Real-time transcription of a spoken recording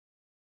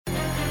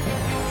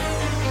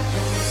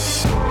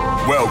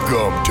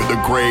Welcome to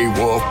the Grey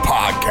Wolf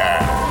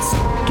Podcast.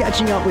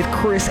 Catching up with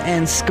Chris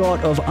and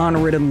Scott of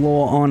Unwritten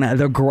Law on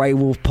the Grey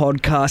Wolf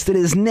Podcast. It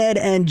is Ned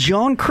and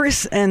John.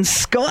 Chris and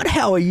Scott,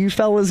 how are you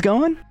fellas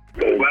going?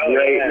 Great.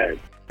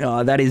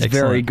 Oh, that is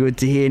Excellent. very good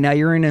to hear. Now,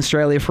 you're in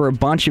Australia for a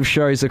bunch of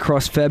shows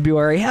across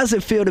February. How's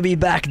it feel to be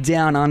back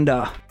down under?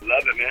 Love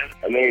it, man.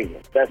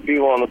 Amazing. Best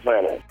people on the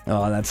planet.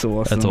 Oh, that's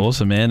awesome. That's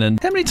awesome, man.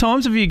 And how many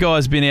times have you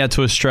guys been out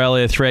to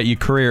Australia throughout your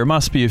career? It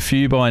must be a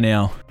few by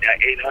now. Yeah,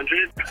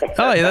 800.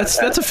 Oh, yeah,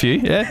 that's a few,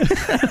 yeah.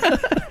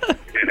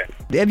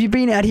 Have you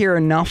been out here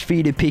enough for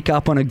you to pick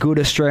up on a good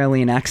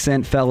Australian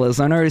accent, fellas?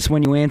 I noticed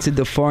when you answered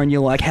the phone,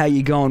 you're like, how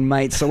you going,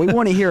 mate? So we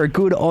want to hear a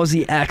good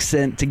Aussie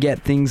accent to get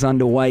things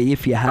underway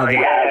if you have it.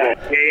 Yeah.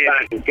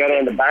 Get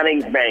in the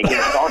Bunnings Bank. Get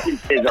a sausage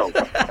sizzle.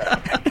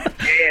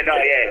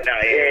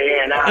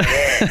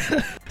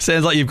 Yeah.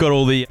 Sounds like you've got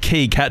all the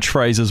key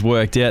catchphrases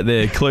worked out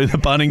there. Clue the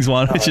Bunnings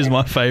one, which is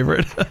my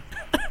favourite.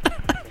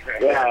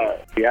 Yeah,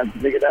 you have to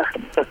pick it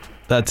up.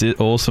 That's it.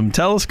 Awesome.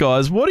 Tell us,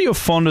 guys, what are your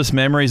fondest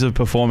memories of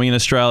performing in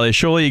Australia?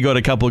 Surely you got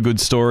a couple of good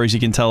stories you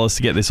can tell us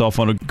to get this off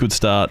on a good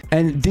start.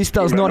 And this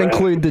does not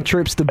include the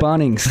trips to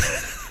Bunnings.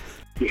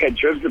 Yeah,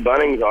 trips to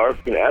Bunnings are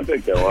fucking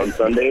epic, though. On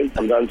Sundays,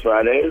 sometimes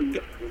Fridays.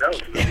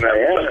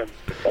 Yeah.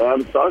 I'll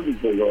have a sausage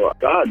sizzle.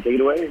 God, take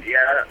it away.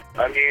 Yeah,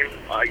 I mean,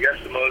 I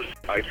guess the most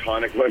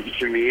iconic one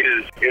for me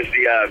is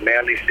the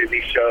Manly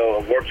Sydney show,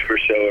 a Warped Tour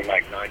show in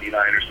like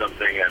 99 or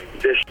something,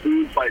 and this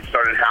food fight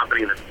started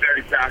happening in the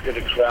very back of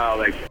the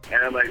crowd,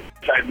 and I'm like,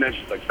 I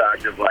mentioned the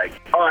fact of like,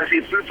 oh, I see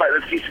a food fight,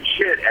 let's see some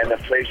shit, and the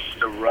place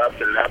just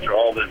erupted, and after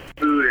all the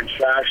food and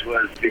trash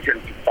they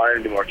couldn't find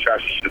any more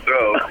trash to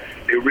throw,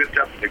 they ripped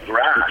up the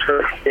grass.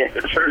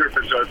 The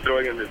surfer started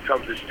throwing him to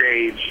come to the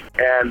stage,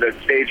 and the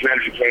stage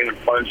manager came and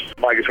punched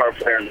my guitar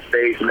player in the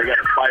face, and they got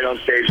a fight on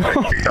stage, and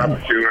they kicked off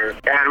the tour.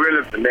 And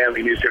really, the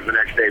Manly newspaper the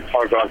next day,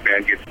 punk rock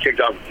band gets kicked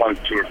off the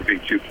punk tour for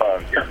being too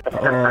punk.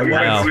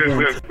 wow.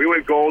 We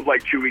went gold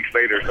like 2 weeks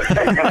later.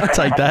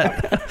 Take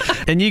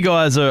that. And you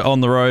guys are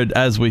on the road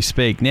as we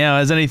speak. Now,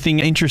 has anything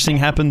interesting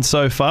happened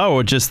so far,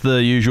 or just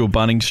the usual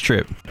Bunnings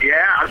trip?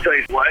 Yeah, I'll tell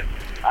you what.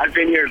 I've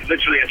been here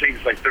literally, I think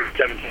it's like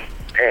 37 times.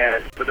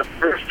 And for the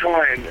first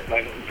time in my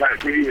entire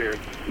career,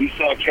 we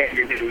saw a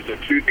kangaroo. It was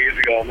 2 days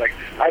ago. I'm like,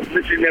 I've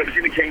literally never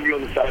seen a kangaroo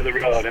on the side of the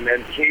road. And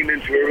then came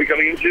into, where are we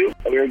coming into?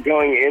 We were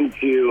going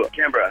into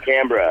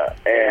Canberra.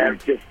 And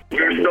just...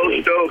 We were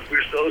so stoked. We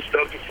were so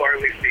stoked to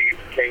finally see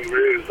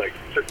kangaroos, like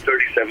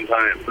 37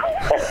 times.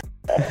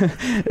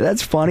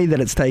 That's funny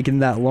that it's taken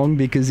that long,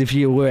 because if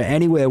you were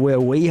anywhere where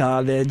we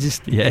are, they're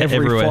just every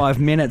everywhere. 5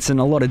 minutes, and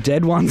a lot of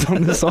dead ones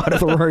on the side of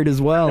the road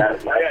as well.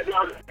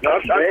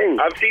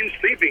 I've seen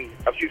sleeping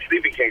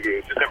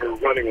kangaroos, just never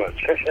running ones.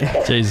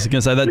 Jeez, I was going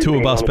to say that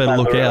tour bus better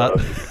look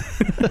out.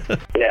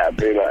 Yeah,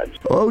 pretty much.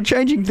 Well,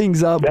 changing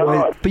things up,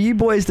 boys. For you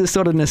boys, the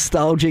sort of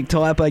nostalgic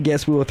type, I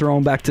guess we were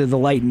throwing back to the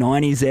late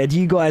 90s there. Do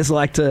you guys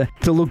like to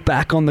look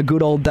back on the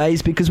good old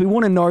days? Because we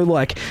want to know,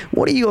 like,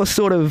 what are your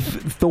sort of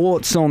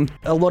thoughts on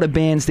a lot of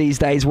bands these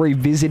days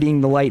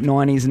revisiting the late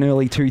 90s and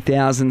early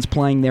 2000s,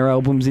 playing their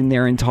albums in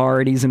their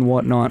entireties and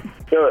whatnot?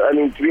 So, I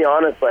mean, to be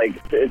honest, like,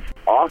 it's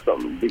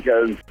awesome,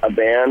 because a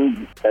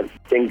band that's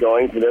been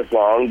going for this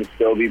long to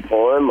still be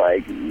pulling,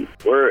 like,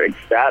 we're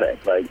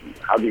ecstatic. Like,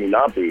 how do you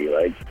not be?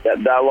 Like, that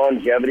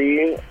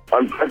longevity,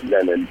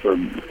 unprecedented for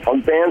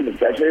punk bands,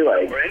 especially,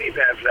 like... Or any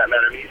band for that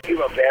matter. I mean, you think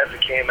about bands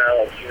that came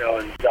out,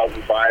 in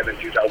 2005 and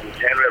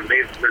 2010,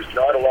 there's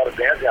not a lot of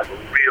bands that have a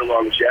real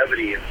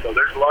longevity, and so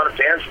there's a lot of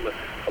bands from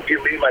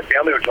me and my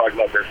family were talking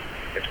about this.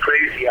 It's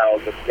crazy how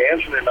the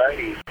bands from the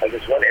 90s, like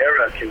this one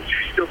era, can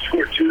still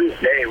tour to this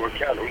day. We're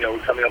coming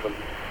up on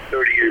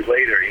 30 years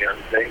later, you know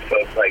what I'm saying? So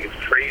it's like, it's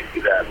crazy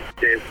that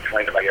this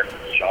kind of, I guess,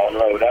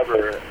 genre or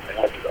whatever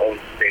has its own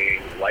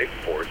staying life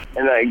force.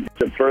 And like,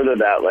 to further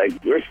that, like,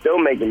 we're still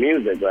making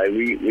music. Like,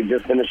 we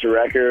just finished a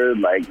record.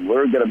 Like,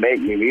 we're going to make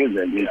new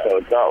music. And so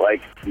it's not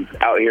like it's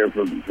out here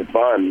for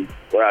fun.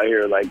 We're out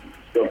here, like,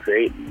 still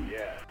creating.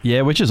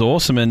 Yeah, which is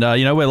awesome. And,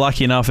 we're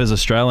lucky enough as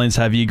Australians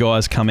to have you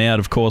guys come out,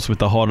 of course, with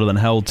the Hotter Than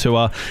Hell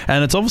tour.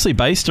 And it's obviously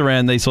based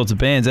around these sorts of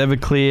bands.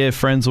 Everclear,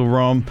 Frenzal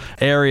Rhomb,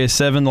 Area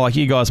 7. Like,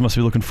 you guys must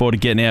be looking forward to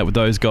getting out with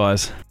those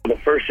guys. The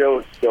first show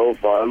was so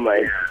fun.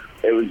 Like,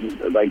 it was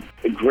just, like,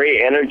 a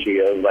great energy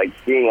of, like,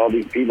 seeing all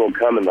these people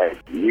come and, like,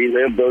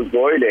 relive those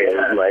glory days,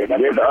 like,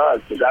 with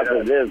us. Because that's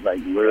what it is. Like,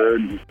 we're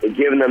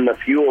giving them the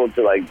fuel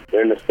to, like,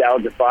 their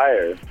nostalgia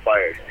fire.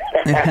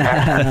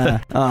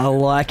 I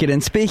like it.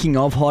 And speaking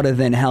of Hotter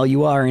Than Hell,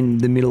 you are in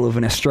the middle of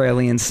an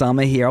Australian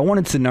summer here. I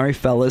wanted to know,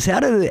 fellas,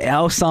 how do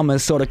our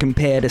summers sort of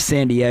compare to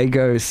San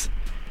Diego's?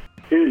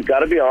 Dude,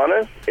 gotta be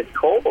honest, it's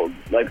cold.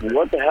 Like,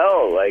 what the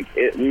hell? Like,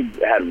 we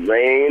had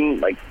rain,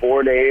 like,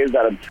 4 days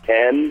out of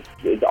 10.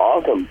 It's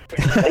awesome.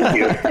 Thank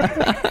you.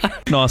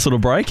 Nice little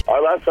break.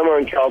 Our last summer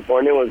in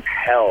California was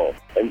hell,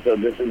 and so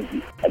this is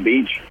a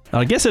beach.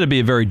 I guess it'd be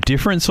a very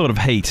different sort of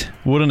heat,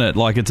 wouldn't it?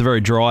 Like, it's a very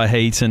dry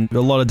heat and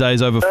a lot of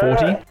days over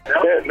 40. No,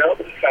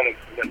 it's kind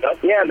of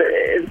nothing. Yeah, but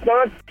it's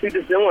not too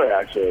dissimilar,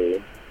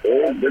 actually.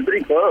 they're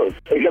pretty close.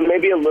 Like,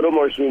 maybe a little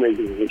more humid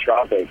because of the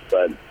tropics,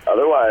 but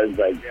otherwise,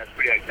 like, Yeah, it's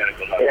pretty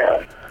identical.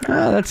 yeah.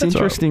 That's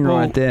interesting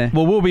right there.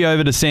 Well, we'll be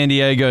over to San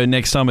Diego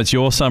next time it's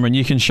your summer, and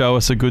you can show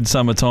us a good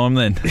summertime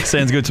then.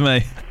 Sounds good to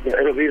me.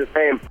 It'll be the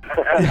same.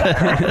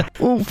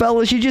 Well,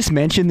 fellas, you just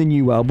mentioned the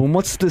new album.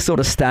 What's the sort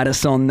of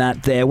status on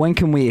that there? When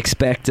can we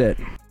expect it?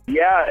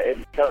 Yeah,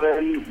 it's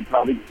coming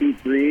probably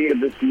Q3 of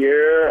this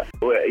year.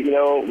 You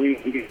know, we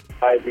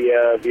by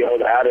the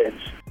old adage,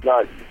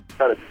 not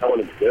trying to tell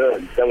when it's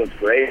good, tell when it's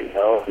great, you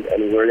know,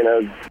 and we're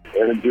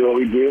gonna do what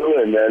we do,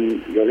 and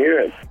then you'll hear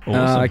it.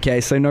 Awesome. Okay,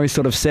 so no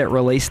sort of set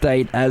release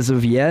date as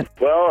of yet.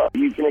 Well,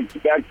 you can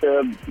expect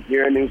to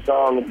hear a new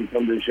song if you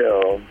come to the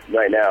show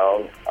right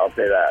now. I'll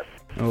say that.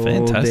 Oh,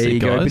 Fantastic, there you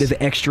go. A guys. bit of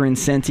extra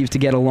incentive to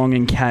get along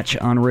and catch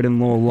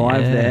Unwritten Law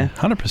live there.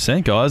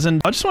 100%, guys.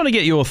 And I just want to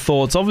get your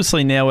thoughts.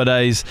 Obviously,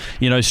 nowadays,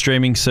 you know,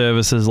 streaming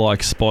services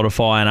like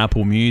Spotify and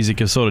Apple Music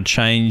have sort of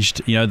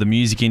changed, you know, the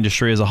music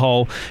industry as a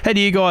whole. How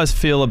do you guys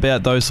feel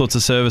about those sorts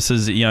of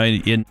services, you know,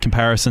 in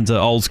comparison to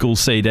old school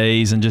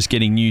CDs and just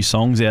getting new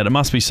songs out? It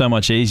must be so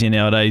much easier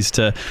nowadays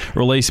to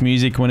release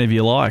music whenever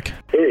you like.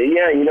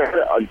 Yeah, you know,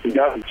 you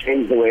got to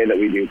change the way that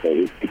we do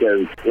things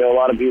because, you know, a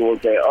lot of people will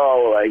say,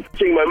 oh, like,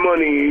 take my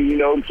money, you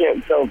know,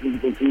 can't sell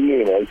physical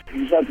TV. Like,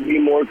 you just have to be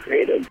more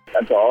creative.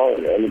 That's all.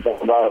 And it's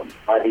all about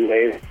finding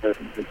ways to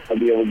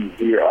be able to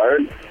do your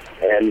art.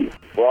 And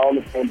we're all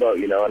in the same boat,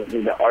 you know, and I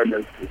think the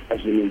artists,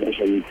 especially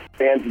musicians,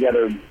 band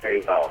together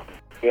very well.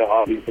 You know,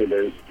 obviously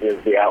there's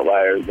the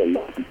outliers and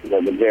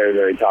the very,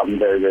 very top and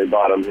very, very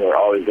bottom who are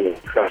always going to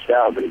get crushed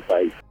out, but it's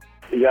like,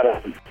 you got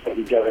to put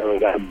each other and we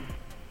got to.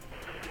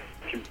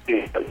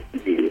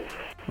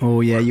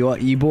 Oh yeah,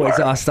 you boys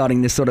are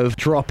starting to sort of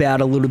drop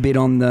out a little bit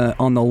on the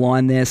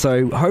line there.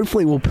 So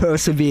hopefully we'll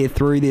persevere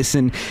through this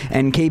and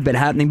keep it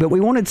happening. But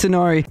we wanted to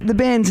know, the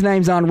band's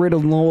name's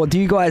Unwritten Law. Do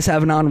you guys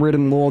have an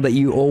unwritten law that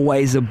you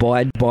always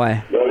abide by?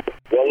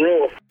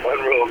 One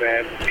rule,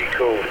 man. Be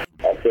cool.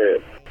 That's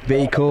it.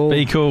 Be cool.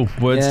 Be cool.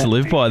 Words Yeah. to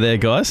live by there,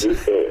 guys.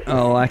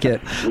 I like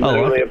it.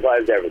 Literally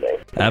applies to everything.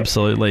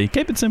 Absolutely.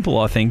 Keep it simple,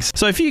 I think.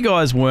 So if you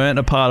guys weren't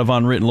a part of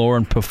Unwritten Law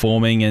and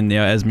performing and, you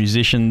know, as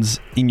musicians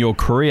in your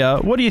career,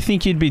 what do you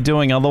think you'd be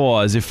doing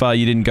otherwise if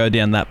you didn't go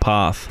down that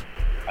path?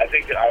 I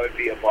think that I would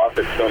be a boss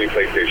at Sony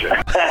PlayStation.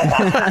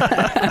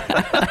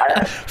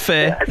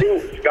 Fair. I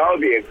think Scott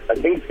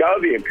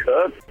would be a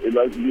cook. He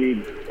loves to be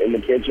in the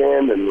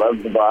kitchen and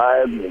loves the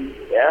vibe. And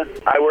yeah,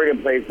 I work at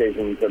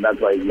PlayStation, so that's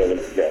why he's making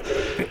it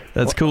good.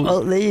 That's cool.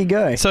 Oh, there you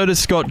go. So does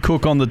Scott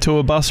cook on the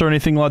tour bus or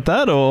anything like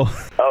that, or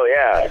Oh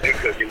yeah,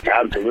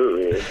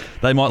 absolutely.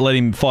 they might let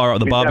him fire up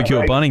the barbecue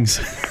at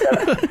Bunnings?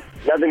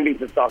 Nothing beats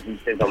the sausage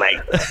sizzle, mate.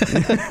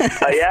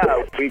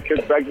 Yeah, we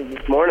cooked breakfast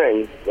this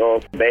morning. So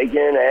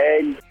bacon,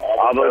 eggs,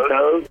 avocado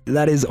toast.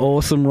 That is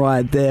awesome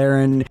right there.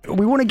 And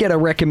we want to get a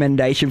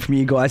recommendation from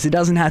you guys. It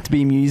doesn't have to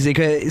be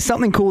music.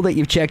 Something cool that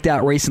you've checked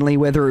out recently,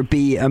 whether it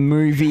be a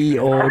movie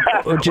or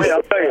just... Wait,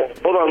 I'll tell you.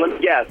 Hold on, let me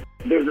guess.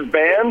 There's this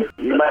band,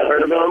 you might have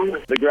heard of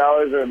them. The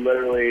Growlers are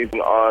literally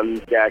on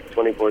deck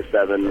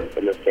 24/7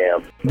 in this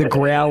camp. The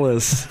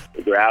Growlers.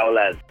 The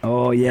Growlers.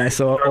 Oh, yeah,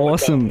 so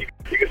awesome.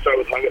 You can start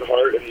with Hung at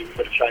Heart, and you can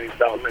put a Chinese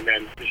Fountain, and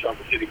then finish off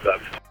the City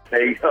Club.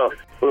 There you go.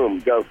 Boom,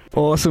 go.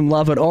 Awesome,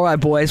 love it. All right,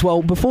 boys.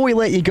 Well, before we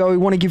let you go, we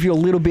want to give you a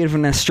little bit of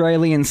an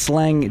Australian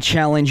slang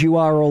challenge. You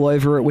are all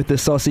over it with the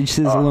sausage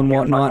sizzle and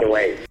whatnot. Fucking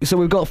wait. So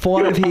we've got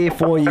 5 here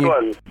for Come you.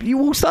 on. You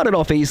will start it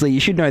off easily.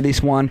 You should know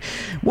this one.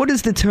 What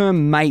does the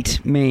term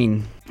mate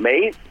mean?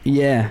 Mate?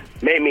 Yeah.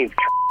 Mate means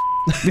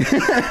you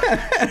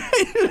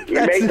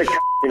make the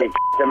and you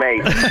the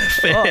mate.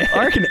 Oh,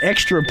 I reckon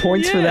extra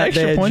points for that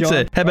extra there, points John.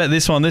 there. How about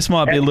this one? This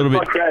might be a little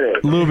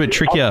bit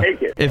trickier. I'll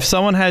take it. If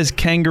someone has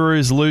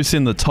kangaroos loose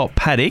in the top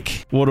paddock,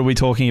 what are we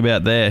talking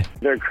about there?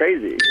 They're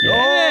crazy.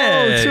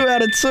 Oh, 2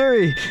 out of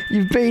 2.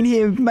 You've been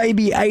here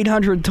maybe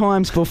 800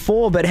 times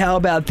before, but how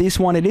about this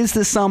one? It is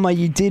the summer.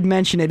 You did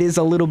mention it is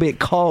a little bit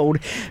cold,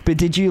 but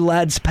did you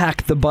lads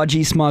pack the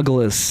budgie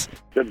smugglers?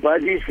 The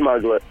budgie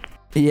smuggler.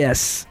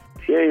 Yes.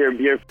 Yeah,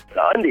 your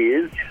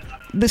undies.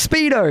 The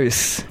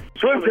Speedos.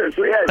 Swim shirts.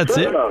 Yeah, That's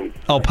swim it. trunks.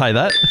 I'll pay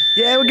that.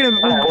 Yeah,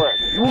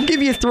 we'll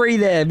give you 3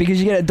 there because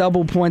you get a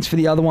double points for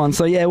the other one.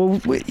 So yeah,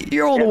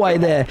 you're all the way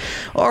there.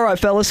 All right,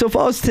 fellas. So if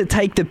I was to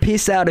take the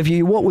piss out of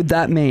you, what would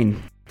that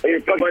mean? You're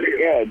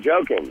fucking,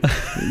 joking.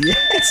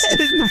 Yes.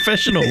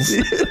 Professionals.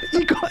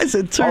 You guys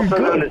are too Also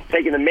known good. as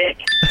taking the mick.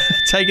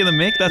 Taking the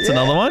mick, that's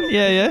another one.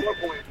 Yeah.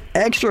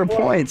 Extra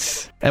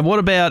points. And what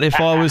about if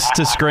I was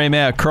to scream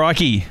out,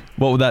 crikey,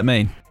 what would that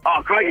mean?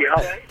 Oh, crikey.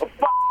 Oh,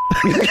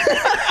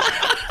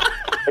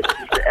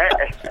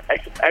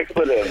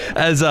 expletive.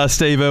 As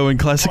Steve Irwin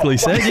classically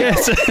said,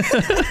 yes.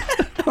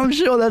 I'm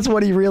sure that's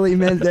what he really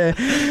meant there.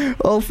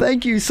 Well,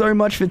 thank you so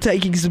much for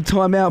taking some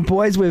time out,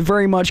 boys. We're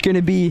very much going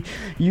to be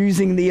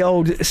using the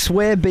old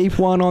swear beep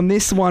one on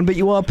this one, but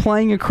you are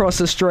playing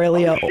across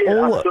Australia.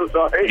 I'm so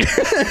sorry.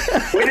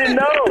 We didn't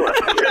know.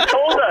 You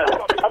told us.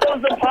 thought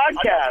it was a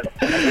podcast.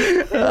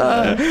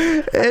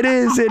 It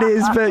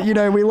is, but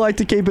we like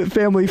to keep it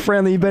family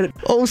friendly, but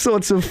all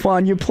sorts of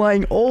fun. You're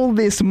playing all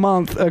this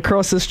month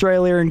across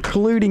Australia,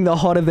 including the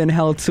Hotter Than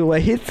Hell tour.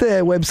 Hit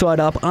their website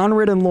up,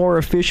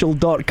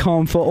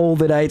 unwrittenlawofficial.com for all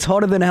the dates,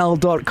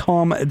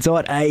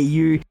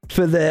 hotterthanhell.com.au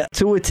for the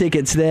tour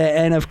tickets there,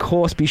 and of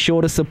course be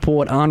sure to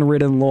support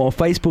Unwritten Law,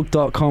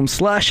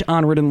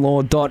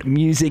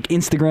 facebook.com/unwrittenlaw.music,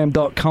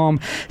 instagram.com,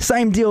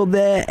 same deal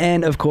there,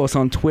 and of course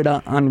on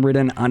Twitter,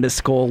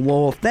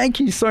 unwritten_law. Thank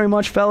you so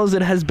much, fellas.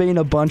 It has been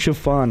a bunch of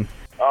fun.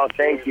 Oh,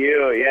 thank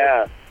you.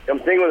 Yeah.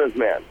 Come sing with us,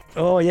 man.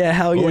 Oh, yeah.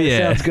 Hell yeah. Oh, yeah.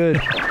 Sounds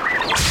good.